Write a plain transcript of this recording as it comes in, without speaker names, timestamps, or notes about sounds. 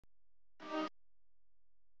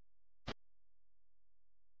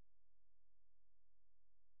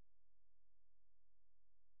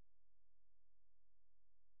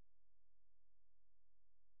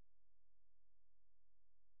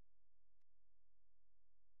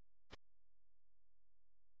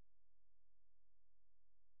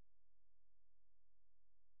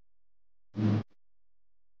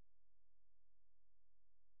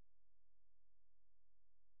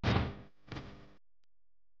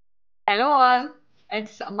Hello, all.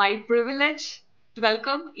 It's my privilege to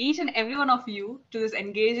welcome each and every one of you to this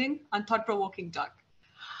engaging and thought provoking talk.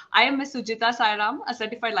 I am Ms. Sujitha Sairam, a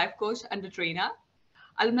certified life coach and a trainer,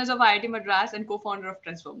 alumnus of IIT Madras and co founder of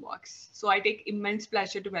Transformbox. So I take immense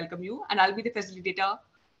pleasure to welcome you, and I'll be the facilitator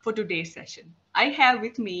for today's session. I have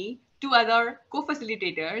with me two other co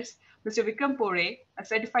facilitators, Mr. Vikram Pore, a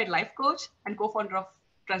certified life coach and co founder of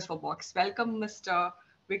Transformbox. Welcome, Mr.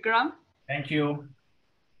 Vikram. Thank you.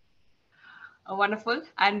 Wonderful.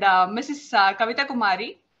 And Mrs. Kavita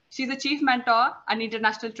Kumari, she's a chief mentor and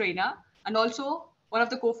international trainer, and also one of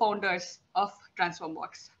the co-founders of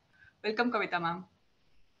Transformbox. Welcome, Kavita, ma'am.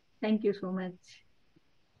 Thank you so much.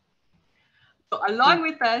 So, along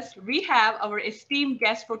with us, we have our esteemed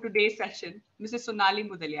guest for today's session, Mrs. Sonali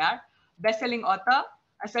Mudaliar, best-selling author,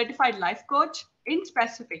 a certified life coach, in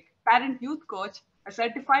specific, parent youth coach, a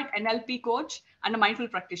certified NLP coach, and a mindful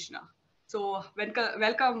practitioner. So,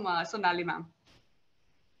 welcome, Sonali, ma'am.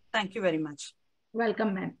 Thank you very much.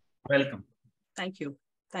 Welcome, ma'am. Welcome. Thank you.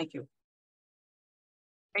 Thank you.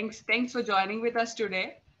 Thanks for joining with us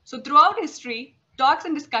today. So throughout history, talks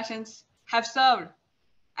and discussions have served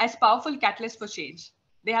as powerful catalysts for change.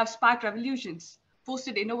 They have sparked revolutions,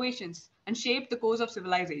 fostered innovations, and shaped the course of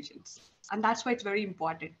civilizations. And that's why it's very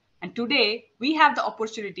important. And today, we have the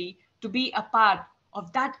opportunity to be a part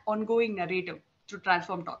of that ongoing narrative through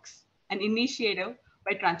Transform Talks, an initiative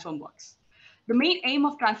by Transformbox. The main aim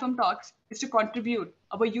of Transform Talks is to contribute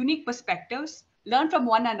our unique perspectives, learn from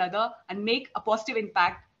one another, and make a positive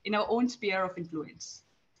impact in our own sphere of influence.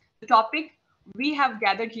 The topic we have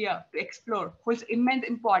gathered here to explore holds immense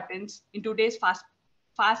importance in today's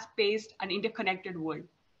fast-paced and interconnected world.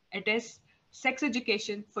 It is sex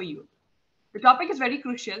education for youth. The topic is very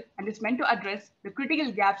crucial and is meant to address the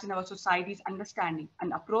critical gaps in our society's understanding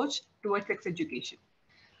and approach towards sex education.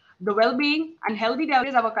 The well-being and healthy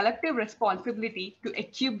development is our collective responsibility to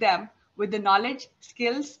equip them with the knowledge,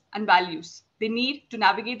 skills, and values they need to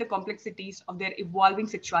navigate the complexities of their evolving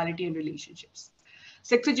sexuality and relationships.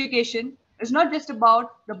 Sex education is not just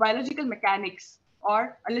about the biological mechanics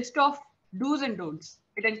or a list of do's and don'ts.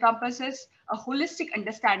 It encompasses a holistic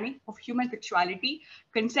understanding of human sexuality,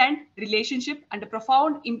 consent, relationship, and the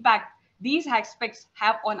profound impact these aspects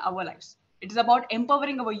have on our lives. It is about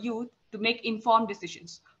empowering our youth to make informed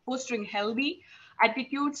decisions, fostering healthy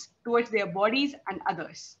attitudes towards their bodies and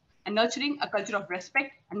others, and nurturing a culture of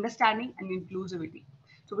respect, understanding, and inclusivity.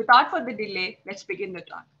 So without further delay, let's begin the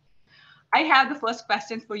talk. I have the first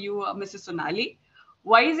question for you, Mrs. Sonali.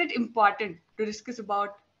 Why is it important to discuss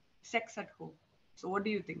about sex at home? So what do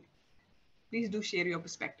you think? Please do share your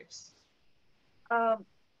perspectives.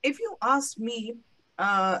 If you ask me,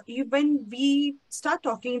 when we start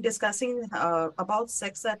discussing about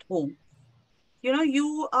sex at home,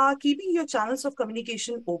 you are keeping your channels of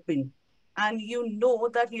communication open, and you know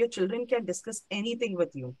that your children can discuss anything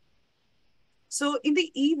with you. So in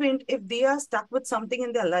the event, if they are stuck with something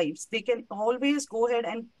in their lives, they can always go ahead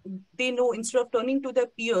and they know, instead of turning to their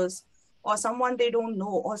peers or someone they don't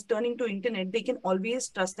know or turning to internet, they can always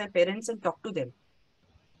trust their parents and talk to them.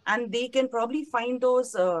 And they can probably find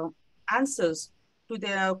those answers to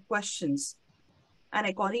their questions and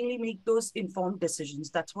accordingly make those informed decisions.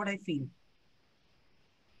 That's what I feel.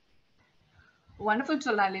 Wonderful,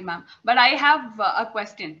 Sonali, ma'am. But I have a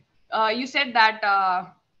question. You said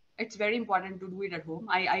that it's very important to do it at home.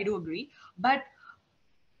 I do agree. But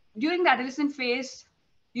during the adolescent phase,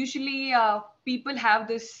 usually people have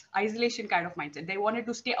this isolation kind of mindset. They wanted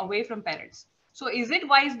to stay away from parents. So is it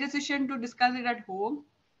wise decision to discuss it at home?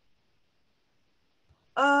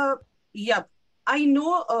 Yeah, I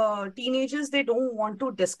know teenagers, they don't want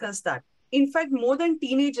to discuss that. In fact, more than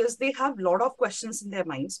teenagers, they have a lot of questions in their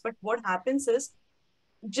minds. But what happens is,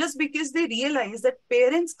 just because they realize that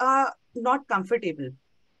parents are not comfortable,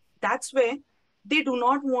 that's where they do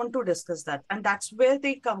not want to discuss that. And that's where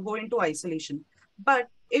they go into isolation. But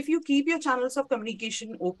if you keep your channels of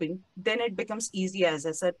communication open, then it becomes easy, as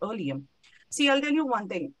I said earlier. See, I'll tell you one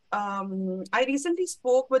thing. I recently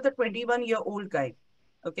spoke with a 21-year-old guy.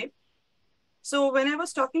 Okay. So when I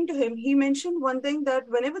was talking to him, he mentioned one thing, that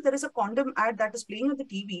whenever there is a condom ad that is playing on the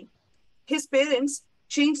TV, his parents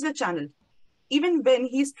change the channel, even when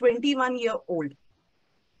he's 21-year-old.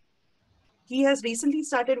 He has recently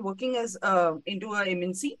started working as into a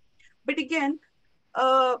MNC. But again,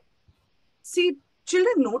 see,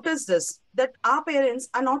 children notice this, that our parents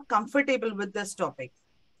are not comfortable with this topic.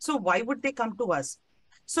 So why would they come to us?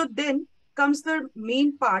 So then comes the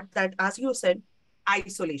main part, that, as you said,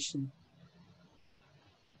 isolation.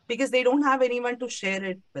 Because they don't have anyone to share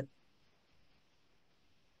it with.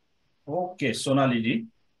 Okay, Sonali ji.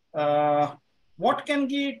 what can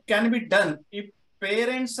be done if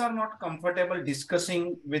parents are not comfortable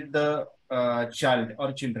discussing with the child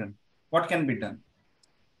or children? What can be done?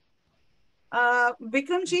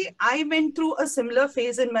 Vikramji, I went through a similar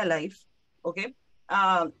phase in my life. Okay.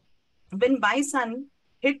 Uh, when my son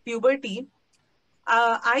hit puberty,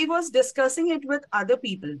 I was discussing it with other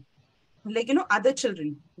people, like, other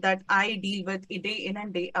children that I deal with day in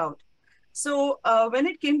and day out. So when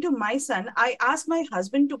it came to my son, I asked my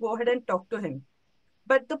husband to go ahead and talk to him.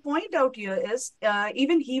 But the point out here is,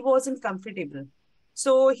 even he wasn't comfortable.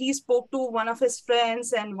 So he spoke to one of his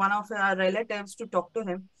friends and one of our relatives to talk to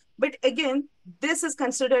him. But again, this is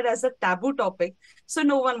considered as a taboo topic. So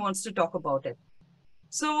no one wants to talk about it.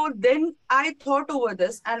 So then I thought over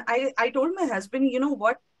this and I told my husband, you know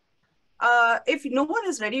what? If no one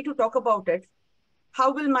is ready to talk about it,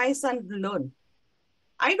 how will my son learn?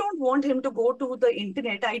 I don't want him to go to the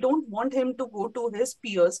internet. I don't want him to go to his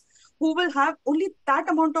peers who will have only that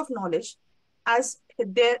amount of knowledge as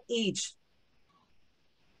their age.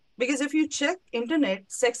 Because if you check internet,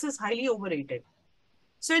 sex is highly overrated.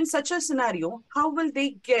 So in such a scenario, how will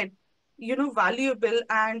they get, valuable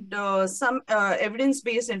and some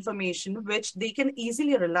evidence-based information which they can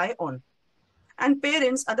easily rely on? And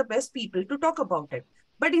parents are the best people to talk about it.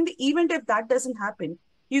 But in the event if that doesn't happen,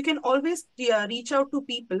 you can always reach out to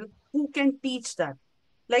people who can teach that.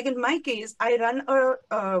 Like in my case, I run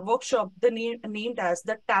a workshop named as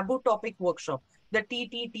the Taboo Topic Workshop, the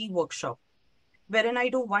TTT workshop, wherein I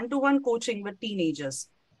do one-to-one coaching with teenagers.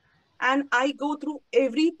 And I go through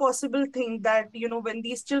every possible thing that, when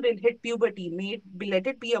these children hit puberty, let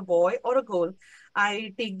it be a boy or a girl,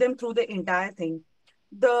 I take them through the entire thing.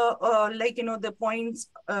 The points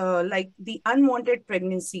like the unwanted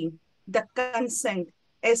pregnancy, the consent,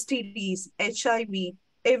 STDs, HIV,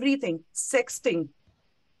 everything, sexting,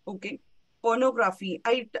 okay, pornography.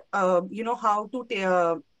 How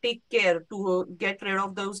to take care to get rid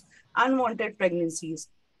of those unwanted pregnancies,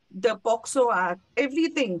 the POXO Act,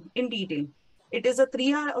 everything in detail. It is a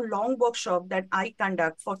 3-hour long workshop that I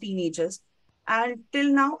conduct for teenagers. And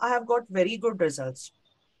till now, I have got very good results.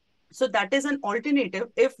 So that is an alternative.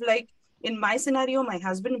 If, like in my scenario, my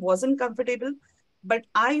husband wasn't comfortable, but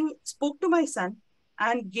I spoke to my son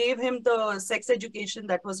and gave him the sex education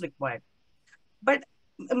that was required. But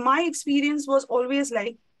my experience was always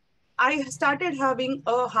like, I started having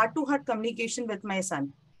a heart-to-heart communication with my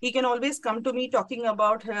son. He can always come to me talking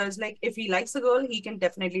about his, like, if he likes a girl, he can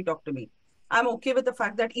definitely talk to me. I'm okay with the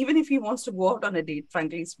fact that even if he wants to go out on a date,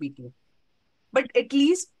 frankly speaking, but at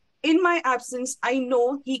least in my absence, I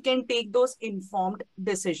know he can take those informed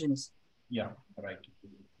decisions. Yeah, right.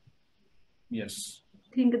 Yes.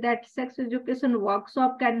 I think that sex education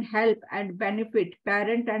workshop can help and benefit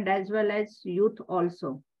parent and as well as youth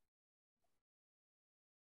also.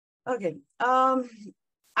 Okay.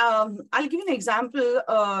 I'll give you an example.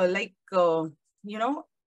 About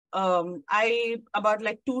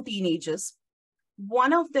like 2 teenagers.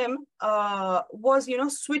 One of them was,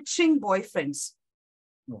 switching boyfriends.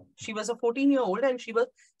 No. She was a 14-year-old and she was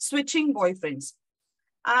switching boyfriends.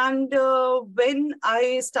 And when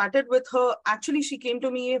I started with her, actually, she came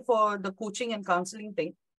to me for the coaching and counseling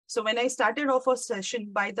thing. So when I started off a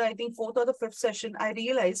session, by the, I think, 4th or the 5th session, I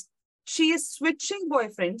realized she is switching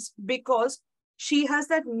boyfriends because she has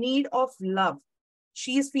that need of love.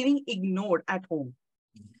 She is feeling ignored at home.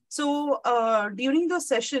 So during those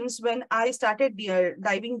sessions, when I started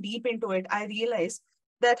diving deep into it, I realized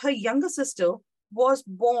that her younger sister was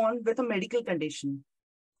born with a medical condition.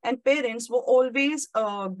 And parents were always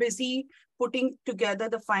busy putting together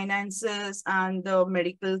the finances and the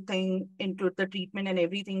medical thing into the treatment and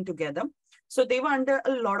everything together. So they were under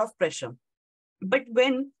a lot of pressure. But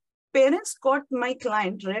when parents caught my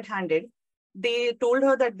client red-handed, they told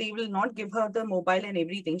her that they will not give her the mobile and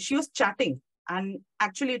everything. She was chatting and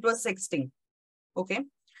actually it was sexting. Okay.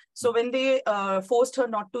 So when they forced her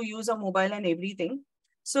not to use a mobile and everything,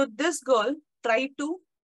 so this girl tried to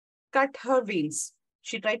cut her veins.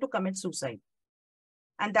 She tried to commit suicide.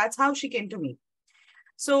 And that's how she came to me.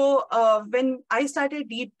 So when I started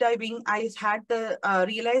deep diving, I had to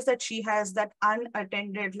realize that she has that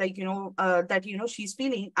unattended, she's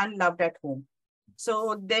feeling unloved at home.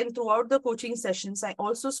 So then throughout the coaching sessions, I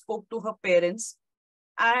also spoke to her parents.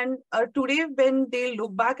 And today, when they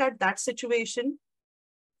look back at that situation,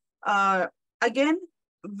 again,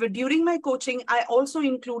 during my coaching, I also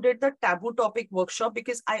included the taboo topic workshop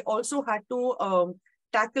because I also had to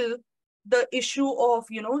tackle the issue of,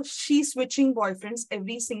 she switching boyfriends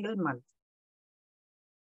every single month.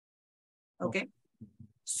 Okay.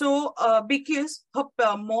 So because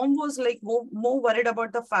her mom was like more worried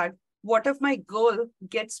about the fact, what if my girl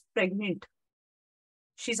gets pregnant?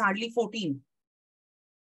 She's hardly 14.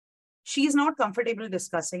 She's not comfortable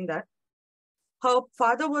discussing that. Her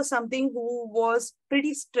father was something who was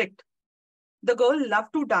pretty strict. The girl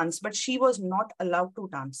loved to dance, but she was not allowed to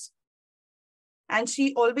dance. And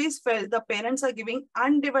she always felt the parents are giving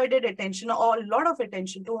undivided attention or a lot of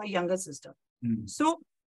attention to her younger sister. So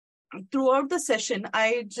throughout the session,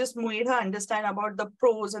 I just made her understand about the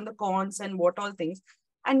pros and the cons and what all things.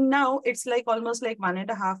 And now it's like almost like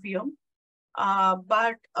 1.5 years.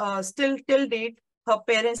 But still till date, her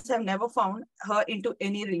parents have never found her into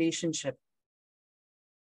any relationship.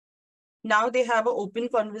 Now they have an open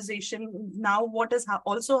conversation. Now what is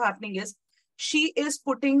also happening is she is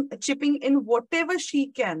chipping in whatever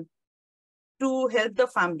she can to help the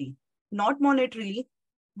family, not monetarily,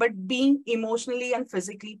 but being emotionally and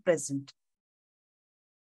physically present.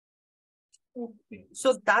 Okay.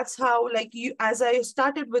 So that's how, like you, as I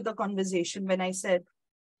started with the conversation, when I said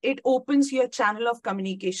it opens your channel of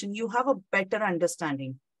communication, you have a better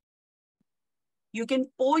understanding. You can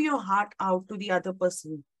pour your heart out to the other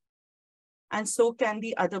person, and so can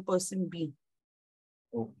the other person be.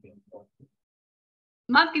 Okay.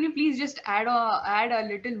 Mark, can you please just add a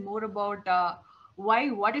little more about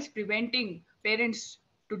what is preventing parents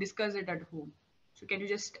to discuss it at home? So can you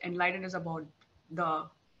just enlighten us about the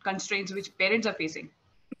constraints which parents are facing?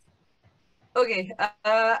 Okay,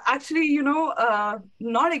 actually,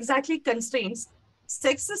 not exactly constraints.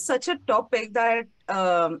 Sex is such a topic that,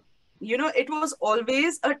 it was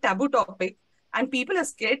always a taboo topic, and people are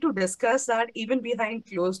scared to discuss that even behind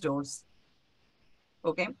closed doors.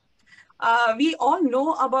 Okay. We all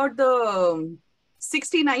know about the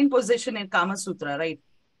 69 position in Kama Sutra, right?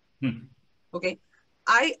 Okay.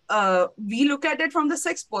 We look at it from the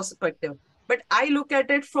sex perspective, but I look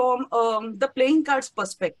at it from the playing cards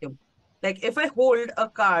perspective. Like if I hold a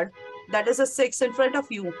card that is a 6 in front of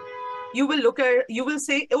you, you will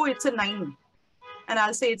say, oh, it's a 9. And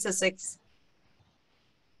I'll say it's a 6.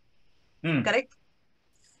 Correct?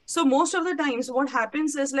 So most of the times what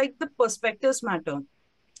happens is like the perspectives matter.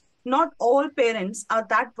 Not all parents are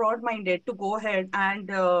that broad-minded to go ahead and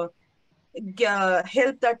help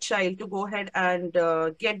that child to go ahead and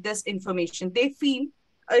get this information. They feel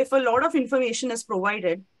if a lot of information is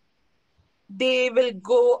provided, they will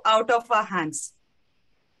go out of our hands,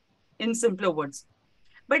 in simpler words.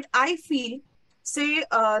 But I feel, say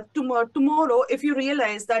tomorrow, if you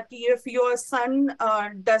realize that if your son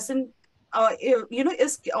doesn't,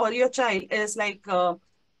 is, or your child is like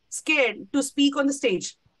scared to speak on the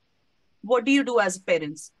stage, what do you do as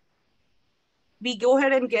parents? We go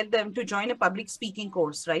ahead and get them to join a public speaking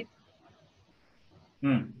course, right?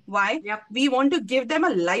 Why? Yep. We want to give them a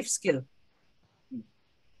life skill.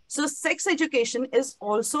 So sex education is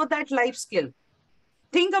also that life skill.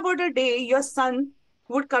 Think about a day your son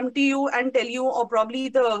would come to you and tell you, or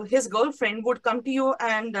probably his girlfriend would come to you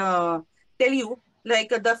and tell you, like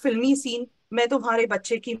the filmy scene, "Main tumhare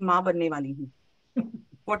bacche ki maa banne wali hu."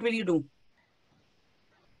 What will you do?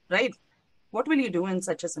 Right? What will you do in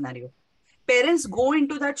such a scenario? Parents go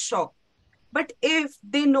into that shock. But if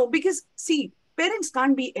they know, because see, parents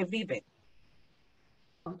can't be everywhere.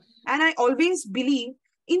 And I always believe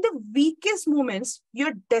in the weakest moments,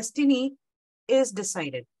 your destiny is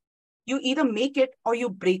decided. You either make it or you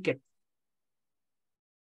break it.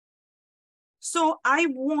 So I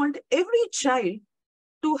want every child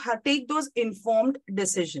to take those informed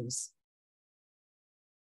decisions.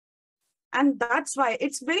 And that's why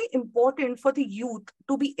it's very important for the youth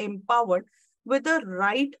to be empowered with the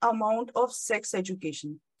right amount of sex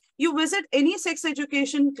education. You visit any sex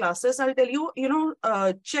education classes, I'll tell you,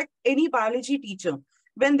 check any biology teacher.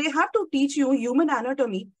 When they have to teach you human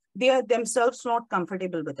anatomy, they are themselves not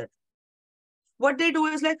comfortable with it. What they do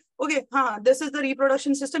is like, okay, this is the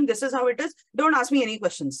reproduction system. This is how it is. Don't ask me any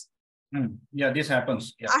questions. Yeah, this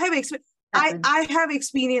happens. Yeah. I have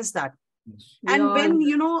experienced that. Yes. And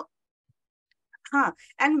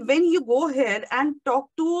when you go ahead and talk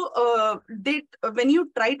to, when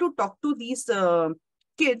you try to talk to these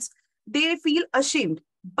kids, they feel ashamed.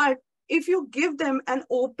 But if you give them an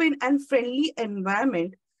open and friendly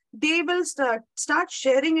environment, they will start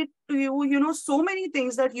sharing it to you, so many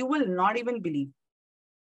things that you will not even believe.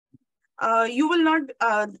 You will not,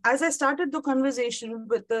 as I started the conversation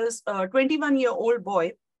with this 21-year-old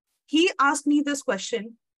boy, he asked me this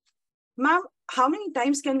question, "Ma'am, how many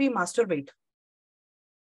times can we masturbate?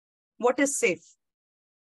 What is safe?"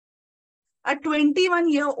 A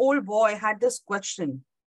 21-year-old boy had this question.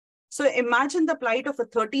 So imagine the plight of a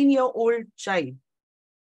 13-year-old child.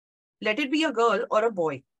 Let it be a girl or a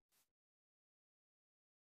boy.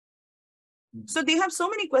 So they have so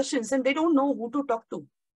many questions and they don't know who to talk to.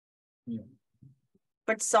 Yeah.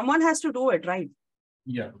 but someone has to do it, right?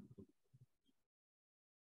 Yeah.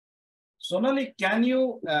 Sonali, can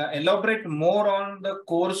you elaborate more on the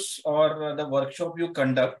course or the workshop you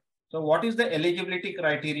conduct? So what is the eligibility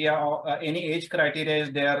criteria or any age criteria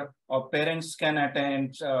is there, or parents can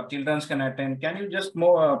attend, children can attend? Can you just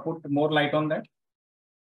put more light on that?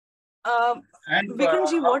 And,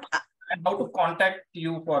 Vikramji, and how to contact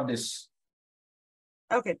you for this?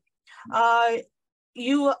 Okay. I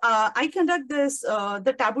conduct this,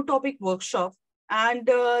 the taboo topic workshop, and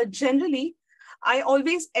generally, I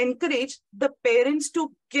always encourage the parents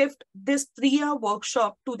to gift this 3-hour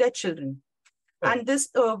workshop to their children. Oh. And this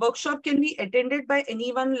workshop can be attended by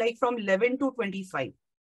anyone like from 11 to 25.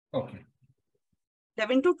 Okay.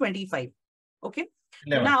 11 to 25. Okay.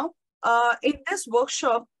 11. Now, in this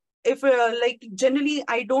workshop, if like generally,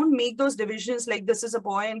 I don't make those divisions like this is a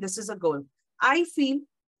boy and this is a girl. I feel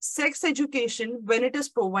sex education, when it is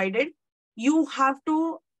provided, you have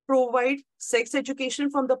to provide sex education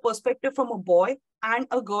from the perspective from a boy and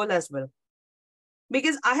a girl as well.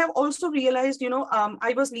 Because I have also realized,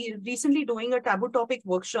 I was recently doing a taboo topic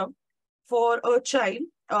workshop for a child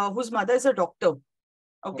whose mother is a doctor.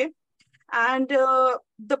 Okay. And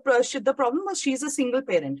the problem was she's a single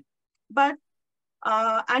parent, but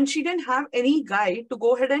and she didn't have any guy to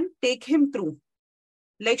go ahead and take him through.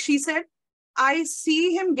 Like she said, I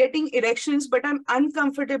see him getting erections, but I'm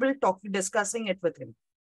uncomfortable discussing it with him.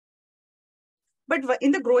 But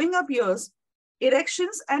in the growing up years,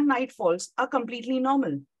 erections and night falls are completely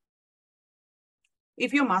normal.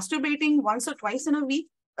 If you're masturbating once or twice in a week,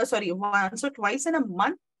 once or twice in a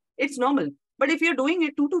month, it's normal. But if you're doing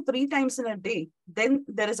it 2 to 3 times in a day, then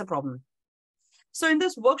there is a problem. So in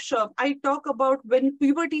this workshop, I talk about when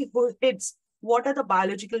puberty hits, what are the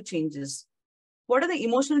biological changes? What are the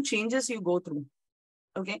emotional changes you go through?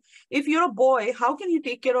 Okay. If you're a boy, how can you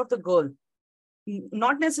take care of the girl?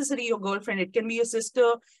 Not necessarily your girlfriend. It can be your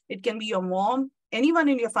sister. It can be your mom, anyone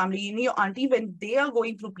in your family, your auntie, when they are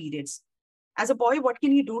going through periods. As a boy, what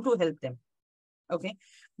can you do to help them? Okay.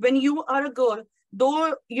 When you are a girl,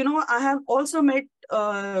 though, I have also met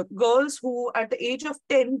girls who at the age of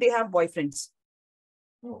 10, they have boyfriends.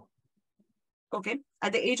 Oh. Okay.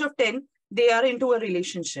 At the age of 10, they are into a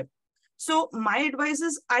relationship. So my advice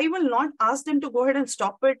is I will not ask them to go ahead and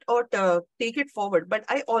stop it or take it forward. But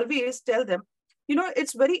I always tell them,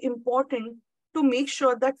 it's very important to make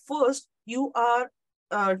sure that first you are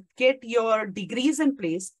get your degrees in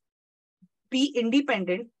place, be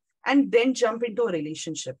independent, and then jump into a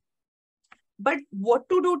relationship. But what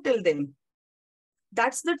to do till then?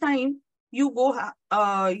 That's the time you go,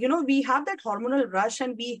 we have that hormonal rush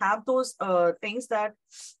and we have those things that,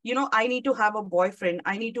 I need to have a boyfriend,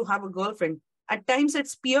 I need to have a girlfriend. At times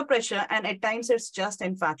it's peer pressure and at times it's just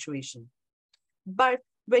infatuation. But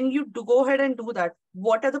when you go ahead and do that,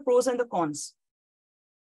 what are the pros and the cons?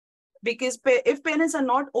 Because if parents are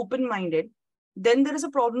not open-minded, then there is a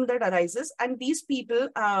problem that arises. And these people,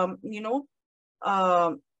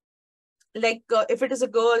 if it is a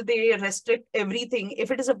girl, they restrict everything.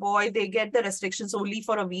 If it is a boy, they get the restrictions only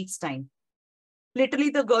for a week's time.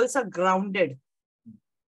 Literally, the girls are grounded.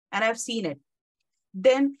 And I've seen it.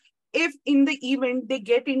 Then, if in the event they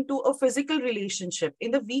get into a physical relationship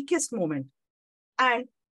in the weakest moment, and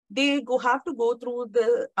they have to go through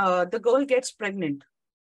the girl gets pregnant,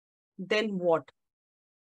 then what?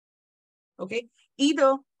 Okay.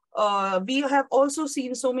 Either we have also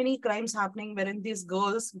seen so many crimes happening wherein these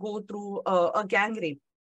girls go through a gang rape.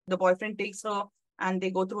 The boyfriend takes her and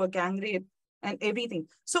they go through a gang rape and everything.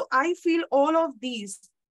 So I feel all of these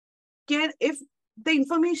if the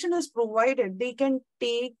information is provided, they can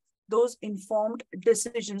take those informed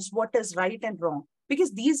decisions, what is right and wrong.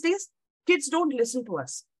 Because these days, kids don't listen to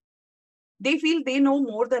us. They feel they know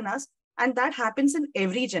more than us. And that happens in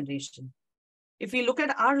every generation. If we look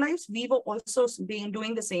at our lives, we were also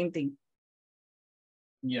doing the same thing.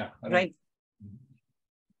 Yeah. Right.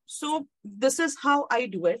 So this is how I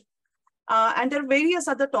do it. And there are various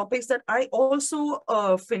other topics that I also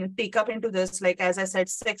take up into this, like, as I said,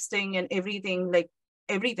 sexting and everything, like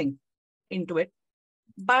everything into it.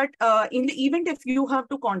 But in the event, if you have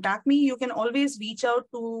to contact me, you can always reach out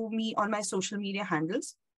to me on my social media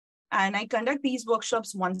handles. And I conduct these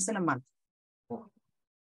workshops once in a month.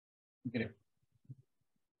 Great.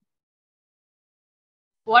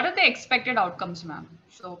 What are the expected outcomes, ma'am?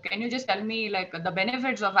 So can you just tell me like the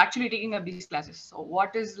benefits of actually taking up these classes? So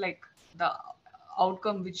what is like the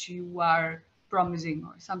outcome which you are promising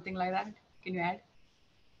or something like that? Can you add?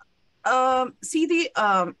 See,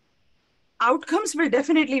 the outcomes will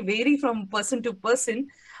definitely vary from person to person.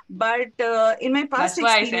 But in my past That's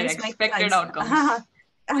why experience, I said expected outcomes.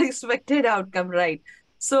 Unexpected outcome, right?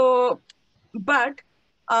 So, but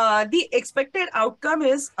the expected outcome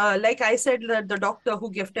is, like I said, the doctor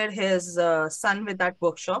who gifted his son with that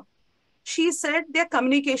workshop, she said their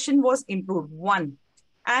communication was improved. One.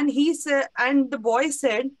 And he said, and the boy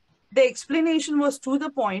said the explanation was to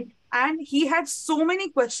the point, and he had so many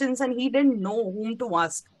questions and he didn't know whom to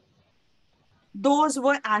ask. Those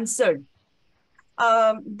were answered.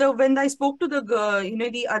 When I spoke to the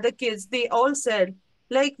the other kids, they all said,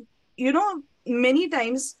 like, many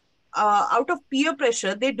times out of peer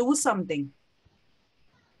pressure, they do something.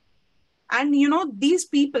 And these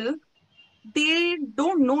people, they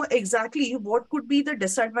don't know exactly what could be the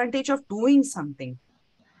disadvantage of doing something,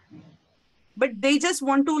 but they just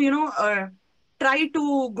want to try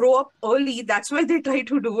to grow up early. That's why they try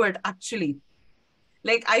to do it, actually.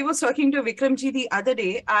 Like, I was talking to Vikramji the other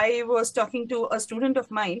day. I was talking to a student of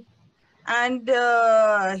mine, and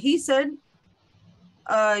he said,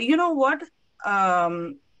 you know what,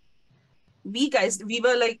 we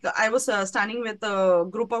were like, I was standing with a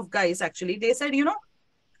group of guys, actually. They said, he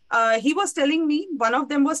was telling me, one of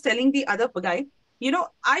them was telling the other guy,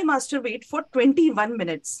 I masturbate for 21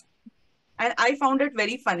 minutes. And I found it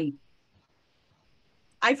very funny.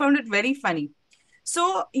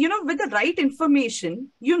 So, with the right information,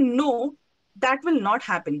 that will not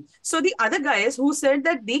happen. So the other guys who said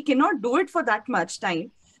that they cannot do it for that much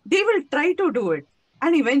time, they will try to do it.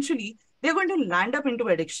 And eventually, they're going to land up into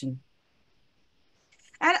addiction.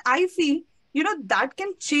 And I feel, that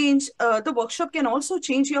can change, the workshop can also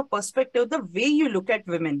change your perspective, the way you look at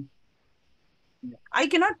women. Yeah. I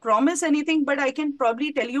cannot promise anything, but I can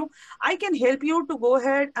probably tell you, I can help you to go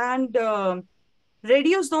ahead and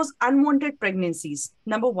reduce those unwanted pregnancies.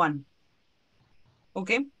 Number one.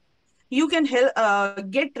 Okay. You can help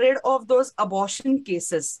get rid of those abortion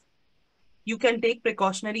cases. You can take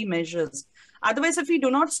precautionary measures. Otherwise, if we do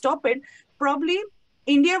not stop it, probably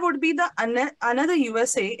India would be the another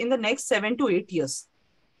USA in the next 7 to 8 years.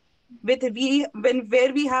 Where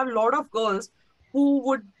we have a lot of girls who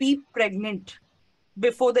would be pregnant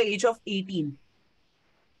before the age of 18.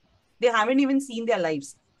 They haven't even seen their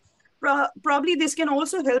lives. Probably this can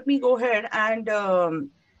also help me go ahead and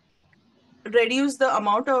reduce the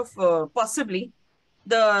amount of possibly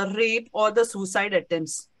the rape or the suicide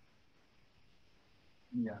attempts.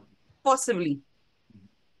 Yeah. Possibly.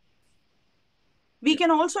 We can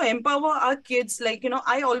also empower our kids. Like,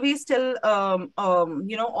 I always tell,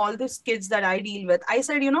 all these kids that I deal with, I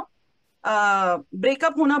said,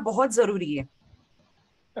 breakup hona bahut zaruri hai.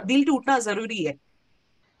 Dil tootna zaruri hai.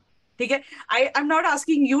 Okay? I'm not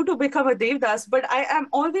asking you to become a Devdas, but I am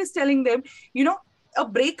always telling them, a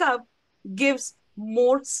breakup gives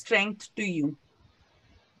more strength to you.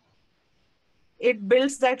 It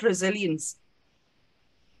builds that resilience.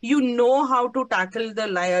 You know how to tackle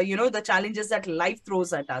the challenges that life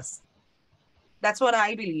throws at us. That's what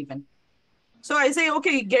I believe in. So I say,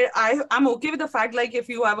 okay, I'm okay with the fact, like, if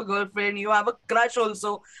you have a girlfriend, you have a crush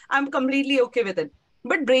also, I'm completely okay with it.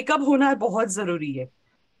 But breakup hona bahut zaruri hai.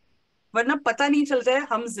 Varna pata nahi chalta hai,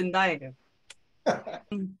 hum zinda hai.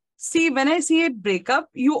 See, when I see a breakup,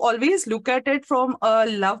 you always look at it from a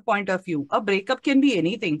love point of view. A breakup can be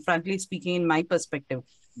anything, frankly speaking, in my perspective.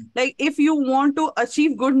 Like, if you want to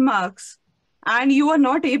achieve good marks and you are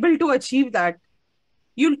not able to achieve that,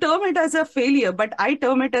 you'll term it as a failure, but I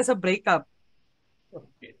term it as a breakup.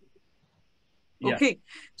 Okay. Yeah. Okay.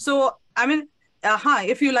 So, I mean,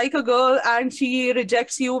 if you like a girl and she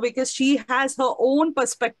rejects you because she has her own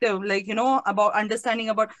perspective, like, about understanding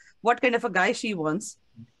about what kind of a guy she wants.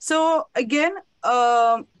 So again,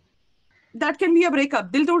 that can be a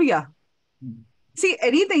breakup. Dil tood gaya. See,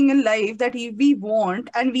 anything in life that we want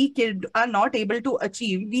and we are not able to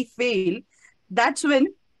achieve, we fail, that's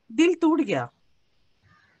when dil tood gaya.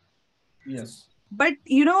 Yes. But,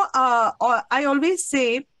 I always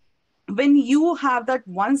say, when you have that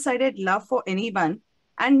one-sided love for anyone,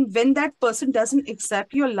 and when that person doesn't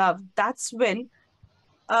accept your love, that's when,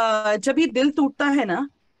 jab ye dil tootta hai na,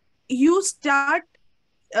 you start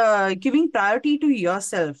giving priority to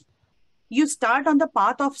yourself. You start on the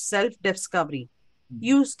path of self-discovery.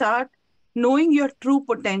 You start knowing your true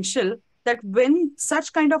potential, that when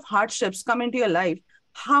such kind of hardships come into your life,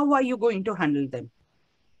 how are you going to handle them?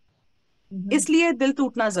 इसलिए दिल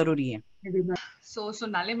टूटना जरूरी है. So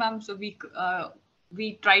Sonali ma'am, so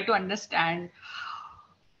we try to understand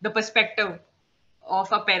the perspective of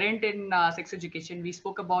a parent in sex education. We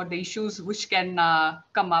spoke about the issues which can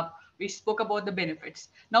come up. We spoke about the benefits.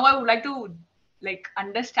 Now I would like to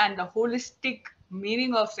understand the holistic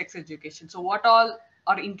meaning of sex education. So what all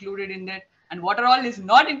are included in it and what all is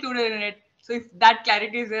not included in it. So if that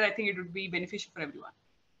clarity is there, I think it would be beneficial for everyone.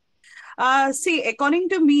 See, according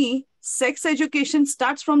to me, sex education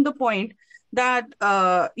starts from the point that,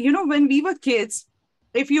 when we were kids,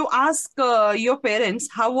 if you ask your parents,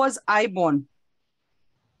 how was I born?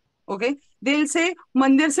 Okay, they'll say,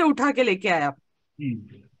 मंदिर से उठा के लेके आया.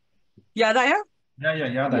 याद आया? Yeah.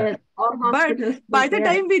 Yes, or But hospitals. by the Yes.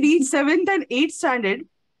 time we reach 7th and 8th standard,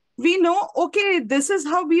 we know, okay, this is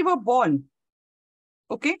how we were born.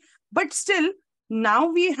 Okay, but still, now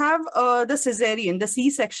we have the cesarean, the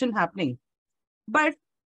C-section happening. But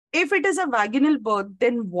if it is a vaginal birth,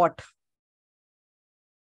 then what?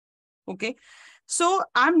 Okay, so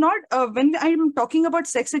I'm not, when I'm talking about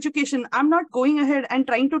sex education, I'm not going ahead and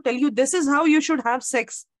trying to tell you this is how you should have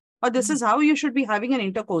sex, or this is how you should be having an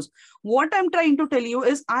intercourse. What I'm trying to tell you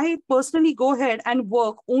is I personally go ahead and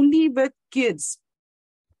work only with kids.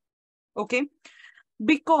 Okay,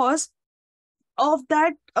 because of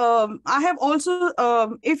that, I have also,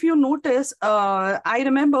 if you notice, I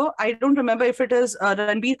don't remember if it is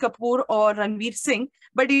Ranbir Kapoor or Ranveer Singh,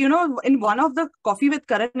 but in one of the Coffee with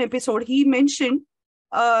Karan episode, he mentioned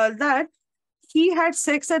that he had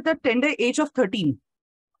sex at the tender age of 13.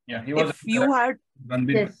 Yeah, he was. If you had,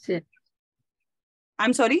 Ranbir. Yes.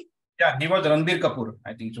 I'm sorry? Yeah, he was Ranbir Kapoor,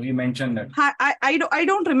 I think. So he mentioned that. I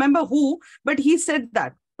don't remember who, but he said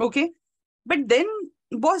that. Okay. But then,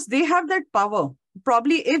 boss, they have that power.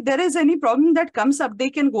 Probably if there is any problem that comes up, they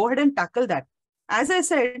can go ahead and tackle that. As I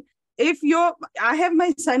said, I have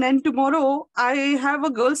my son and tomorrow I have a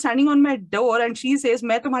girl standing on my door and she says,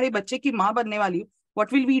 "Main tumhare bacche ki maa banne wali hu."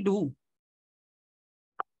 What will we do?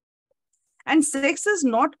 And sex is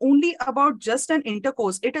not only about just an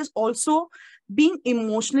intercourse. It is also being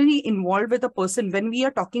emotionally involved with a person. When we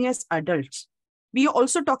are talking as adults, we are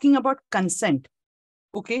also talking about consent.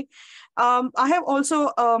 Okay. I have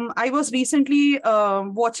also, I was recently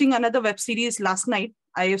watching another web series last night.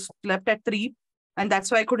 I slept at 3 and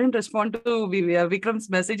that's why I couldn't respond to Vikram's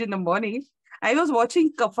message in the morning. I was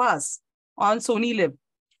watching Kafas on Sony Live.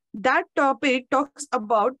 That topic talks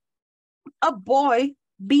about a boy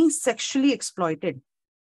being sexually exploited.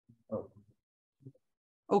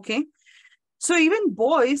 Okay. So even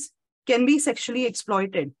boys can be sexually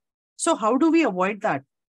exploited. So how do we avoid that?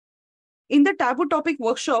 In the taboo topic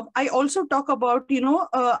workshop, I also talk about, a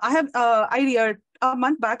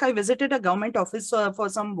month back, I visited a government office for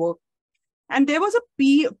some work. And there was a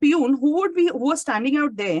peon who was standing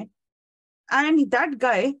out there. And that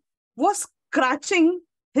guy was scratching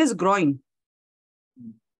his groin.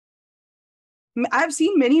 I've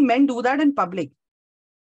seen many men do that in public.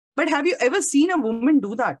 But have you ever seen a woman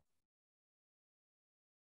do that?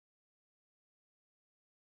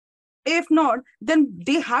 If not, then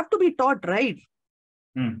they have to be taught, right?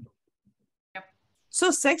 Hmm. So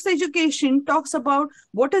sex education talks about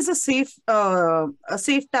what is a safe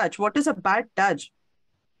touch, what is a bad touch.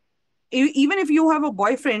 Even if you have a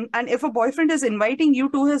boyfriend, and if a boyfriend is inviting you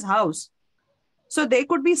to his house, so there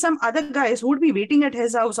could be some other guys who would be waiting at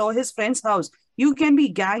his house or his friend's house. You can be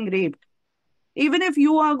gang raped. Even if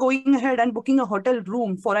you are going ahead and booking a hotel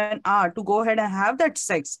room for an hour to go ahead and have that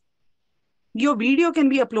sex, your video can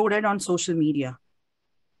be uploaded on social media.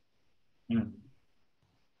 In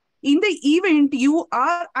the event, you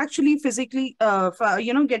are actually physically,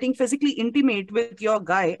 getting physically intimate with your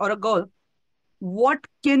guy or a girl, what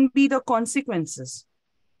can be the consequences?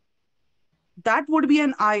 That would be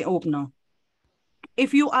an eye-opener.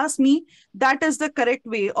 If you ask me, that is the correct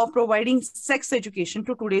way of providing sex education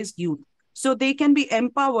to today's youth, so they can be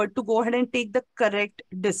empowered to go ahead and take the correct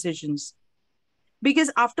decisions.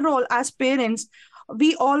 Because after all, as parents,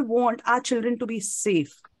 we all want our children to be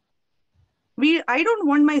safe. I don't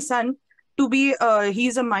want my son to be,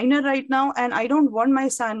 he's a minor right now, and I don't want my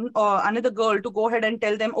son or another girl to go ahead and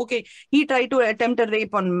tell them, okay, he tried to attempt a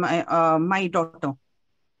rape on my daughter.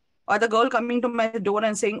 Or the girl coming to my door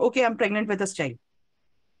and saying, okay, I'm pregnant with this child.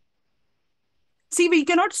 See, we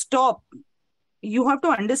cannot stop. You have to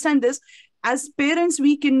understand this. As parents,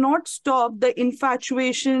 we cannot stop the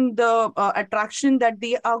infatuation, the attraction that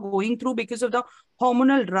they are going through because of the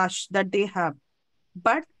hormonal rush that they have.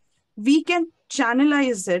 But we can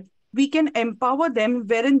channelize it. We can empower them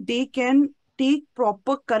wherein they can take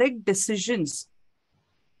proper, correct decisions,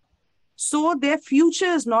 so their future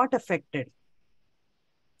is not affected.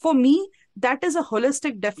 For me, that is a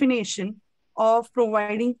holistic definition of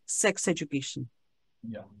providing sex education.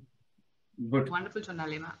 Yeah. Good. Wonderful,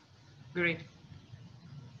 Sonali ma'am. Great.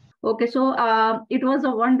 Okay, so it was a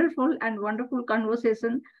wonderful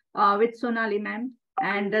conversation with Sonali ma'am.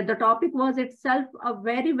 And the topic was itself a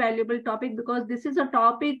very valuable topic, because this is a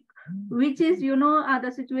topic which is,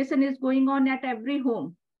 the situation is going on at every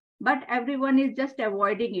home, but everyone is just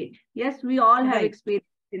avoiding it. Yes, we all have Right. experienced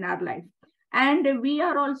in our life. And we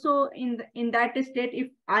are also in that state. If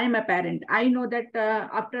I am a parent, I know that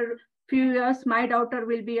after few years, my daughter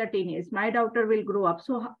will be a teenage, my daughter will grow up.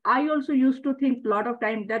 So I also used to think a lot of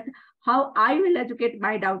time that how I will educate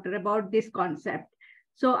my daughter about this concept.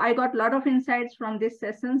 So I got a lot of insights from these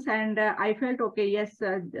sessions, and I felt, okay, yes,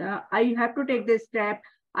 I have to take this step.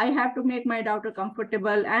 I have to make my daughter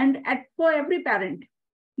comfortable. And for every parent,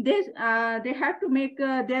 they have to make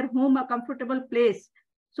their home a comfortable place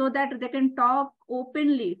so that they can talk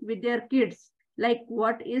openly with their kids, like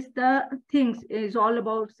what is the things is all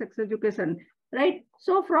about sex education, right?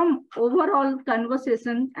 So from overall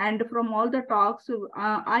conversation and from all the talks,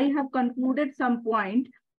 I have concluded some point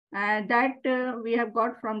that we have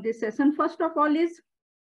got from this session. First of all is,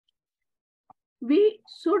 we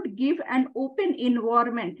should give an open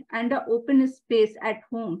environment and an open space at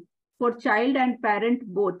home for child and parent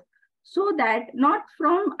both, so that not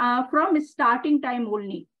from starting time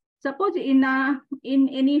only. Suppose in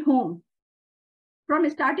any home, from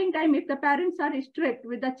starting time, if the parents are strict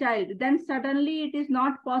with the child, then suddenly it is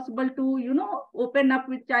not possible to open up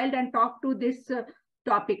with child and talk to this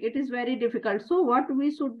topic. It is very difficult. So what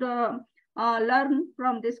we should learn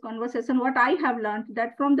from this conversation, what I have learned,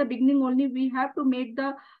 that from the beginning only we have to make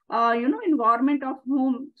the environment of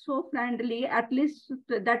home so friendly, at least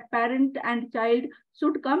that parent and child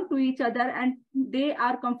should come to each other and they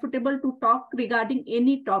are comfortable to talk regarding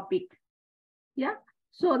any topic. Yeah,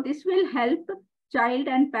 so this will help child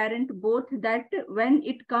and parent both, that when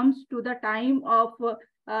it comes to the time of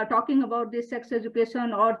talking about this sex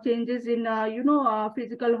education or changes in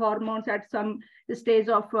physical hormones at some stage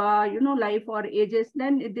of life or ages,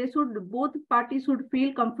 then both parties should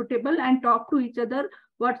feel comfortable and talk to each other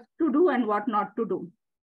what to do and what not to do.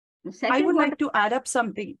 Second, I would like to add up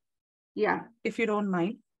something. Yeah, if you don't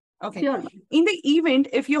mind. Okay. Sure. In the event,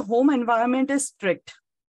 if your home environment is strict,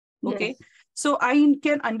 okay, yes. So I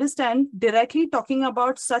can understand directly talking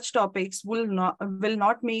about such topics will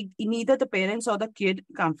not make neither the parents or the kid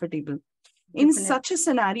comfortable. In Definitely. such a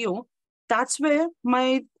scenario, that's where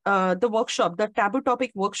my the workshop, the taboo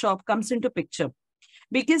topic workshop, comes into picture,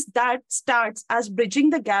 because that starts as bridging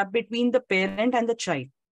the gap between the parent and the child,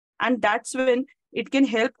 and that's when it can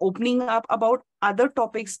help opening up about other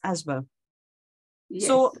topics as well. Yes.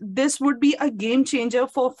 So this would be a game changer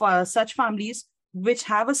for such families which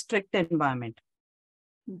have a strict environment.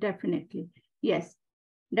 Definitely. Yes,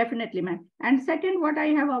 definitely, ma'am. And second, what I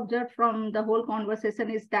have observed from the whole conversation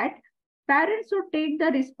is that parents should take the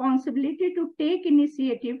responsibility to take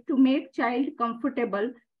initiative to make child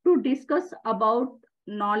comfortable to discuss about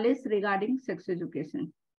knowledge regarding sex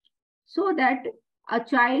education, so that a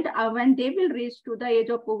child, when they will reach to the age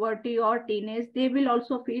of puberty or teenage, they will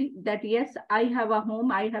also feel that, yes, I have a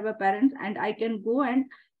home, I have a parent, and I can go and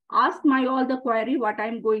ask my all the query what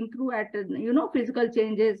I'm going through at physical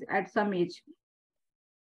changes at some age.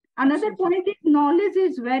 Another Absolutely. point is, knowledge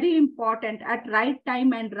is very important at right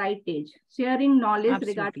time and right age. Sharing knowledge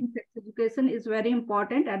Absolutely. regarding sex education is very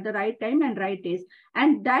important at the right time and right age.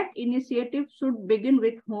 And that initiative should begin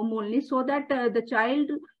with home only, so that the child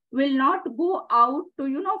will not go out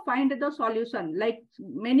to find the solution. Like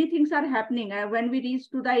many things are happening when we reach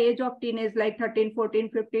to the age of teenage, like 13, 14,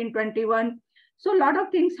 15, 21. So a lot of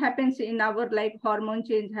things happens in our life. Hormone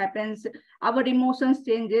change happens, our emotions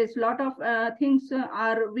changes, lot of things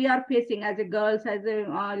we are facing as a girls, as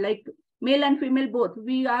a like male and female both,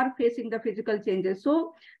 we are facing the physical changes.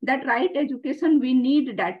 So that right education we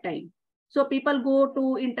need that time. So people go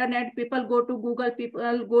to internet, people go to Google,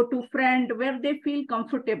 people go to friend where they feel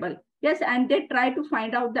comfortable. Yes, and they try to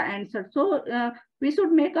find out the answer. So we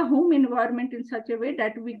should make a home environment in such a way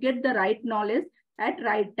that we get the right knowledge at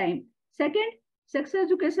right time. Second, sex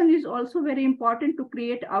education is also very important to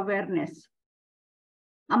create awareness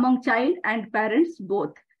among child and parents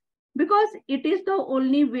both, because it is the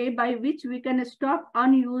only way by which we can stop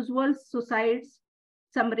unusual suicides,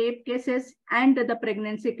 some rape cases, and the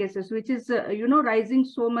pregnancy cases, which is rising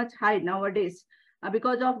so much high nowadays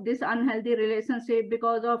because of this unhealthy relationship,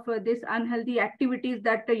 because of this unhealthy activities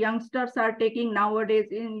that the youngsters are taking nowadays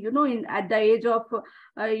at the age of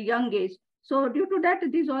young age. So due to that,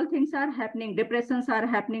 these all things are happening. Depressions are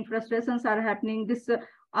happening, frustrations are happening, this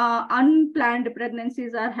unplanned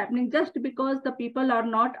pregnancies are happening, just because the people are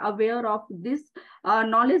not aware of this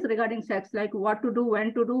knowledge regarding sex, like what to do,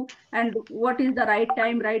 when to do, and what is the right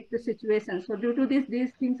time, right situation. So due to this,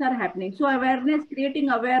 these things are happening. So awareness, creating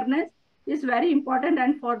awareness is very important.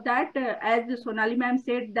 And for that, as Sonali ma'am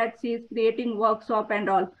said, that she is creating workshop and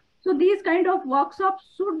all. So these kind of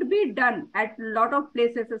workshops should be done at a lot of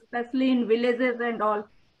places, especially in villages and all.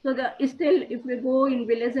 So still, if we go in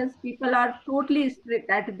villages, people are totally strict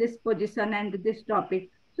at this position and this topic.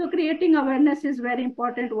 So creating awareness is very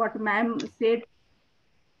important, what ma'am said.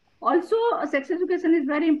 Also, sex education is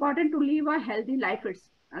very important to live a healthy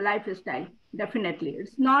lifestyle. Definitely,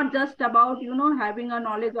 it's not just about having a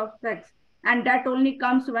knowledge of sex, and that only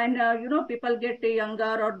comes when people get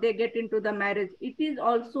younger or they get into the marriage. It is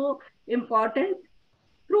also important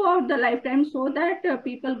throughout the lifetime so that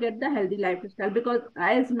people get the healthy lifestyle. Because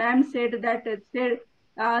as ma'am said that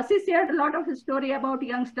she shared a lot of story about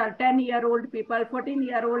youngster, 10-year-old people,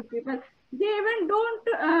 14-year-old people. They even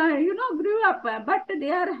don't grew up, but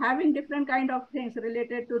they are having different kind of things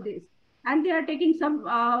related to this, and they are taking some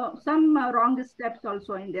wrong steps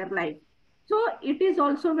also in their life. So it is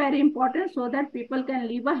also very important so that people can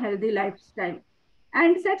live a healthy lifestyle.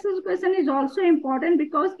 And sex education is also important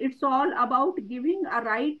because it's all about giving a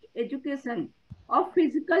right education of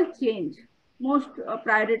physical change. Most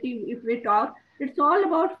priority, if we talk, it's all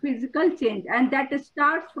about physical change. And that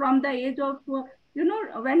starts from the age of,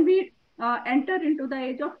 when we enter into the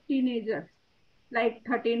age of teenagers, like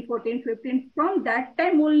 13, 14, 15. From that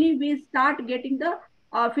time only, we start getting the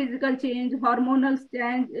physical change, hormonal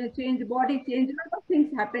change, body change. A lot of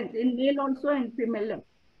things happens in male also and female.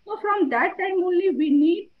 So from that time only, we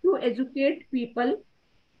need to educate people.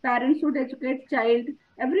 Parents should educate child.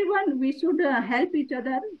 Everyone, we should help each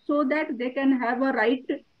other so that they can have a right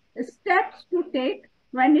steps to take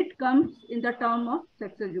when it comes in the term of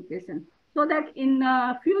sex education. So that in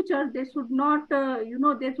future they should not,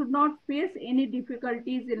 they should not face any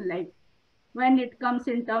difficulties in life when it comes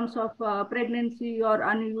in terms of pregnancy or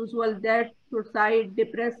unusual death, suicide,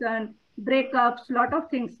 depression, breakups, lot of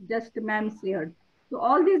things just ma'am shared. So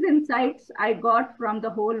all these insights I got from the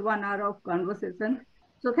whole 1 hour of conversation.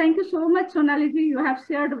 So thank you so much, Sonali ji. You have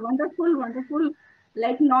shared wonderful, wonderful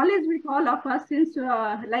knowledge with all of us, since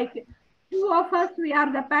two of us, we are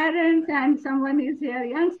the parents and someone is here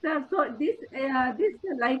youngster. So this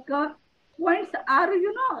points are,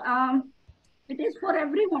 it is for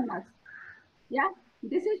everyone else. Yeah,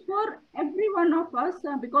 this is for every one of us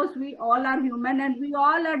because we all are human and we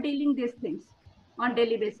all are dealing these things on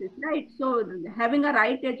daily basis, right? So having a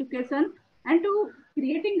right education and to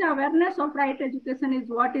creating the awareness of right education is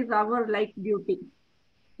what is our duty.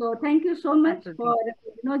 So thank you so much for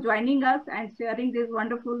joining us and sharing this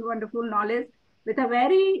wonderful, wonderful knowledge with a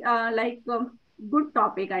very good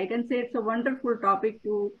topic. I can say it's a wonderful topic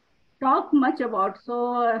to talk much about.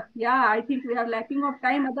 So yeah, I think we are lacking of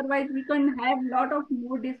time. Otherwise, we can have a lot of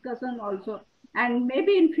more discussion also. And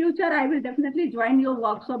maybe in future, I will definitely join your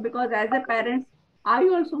workshop because as a parent, I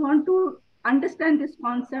also want to understand this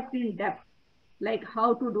concept in depth, like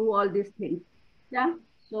how to do all these things. Yeah.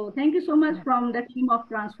 So thank you so much from the team of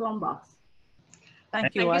Transform Box.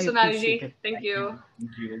 Thank you. Thank you, Sonali ji. Thank you.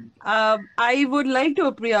 Thank you. I would like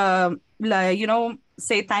to,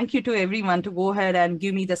 say thank you to everyone to go ahead and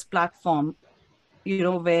give me this platform,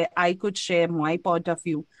 where I could share my point of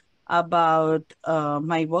view about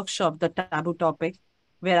my workshop, the taboo topic,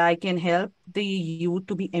 where I can help the youth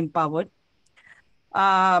to be empowered.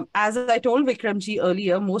 As I told Vikramji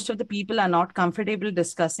earlier, most of the people are not comfortable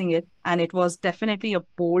discussing it. And it was definitely a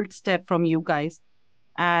bold step from you guys.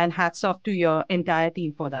 And hats off to your entire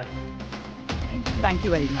team for that. Thank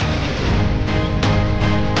you very much.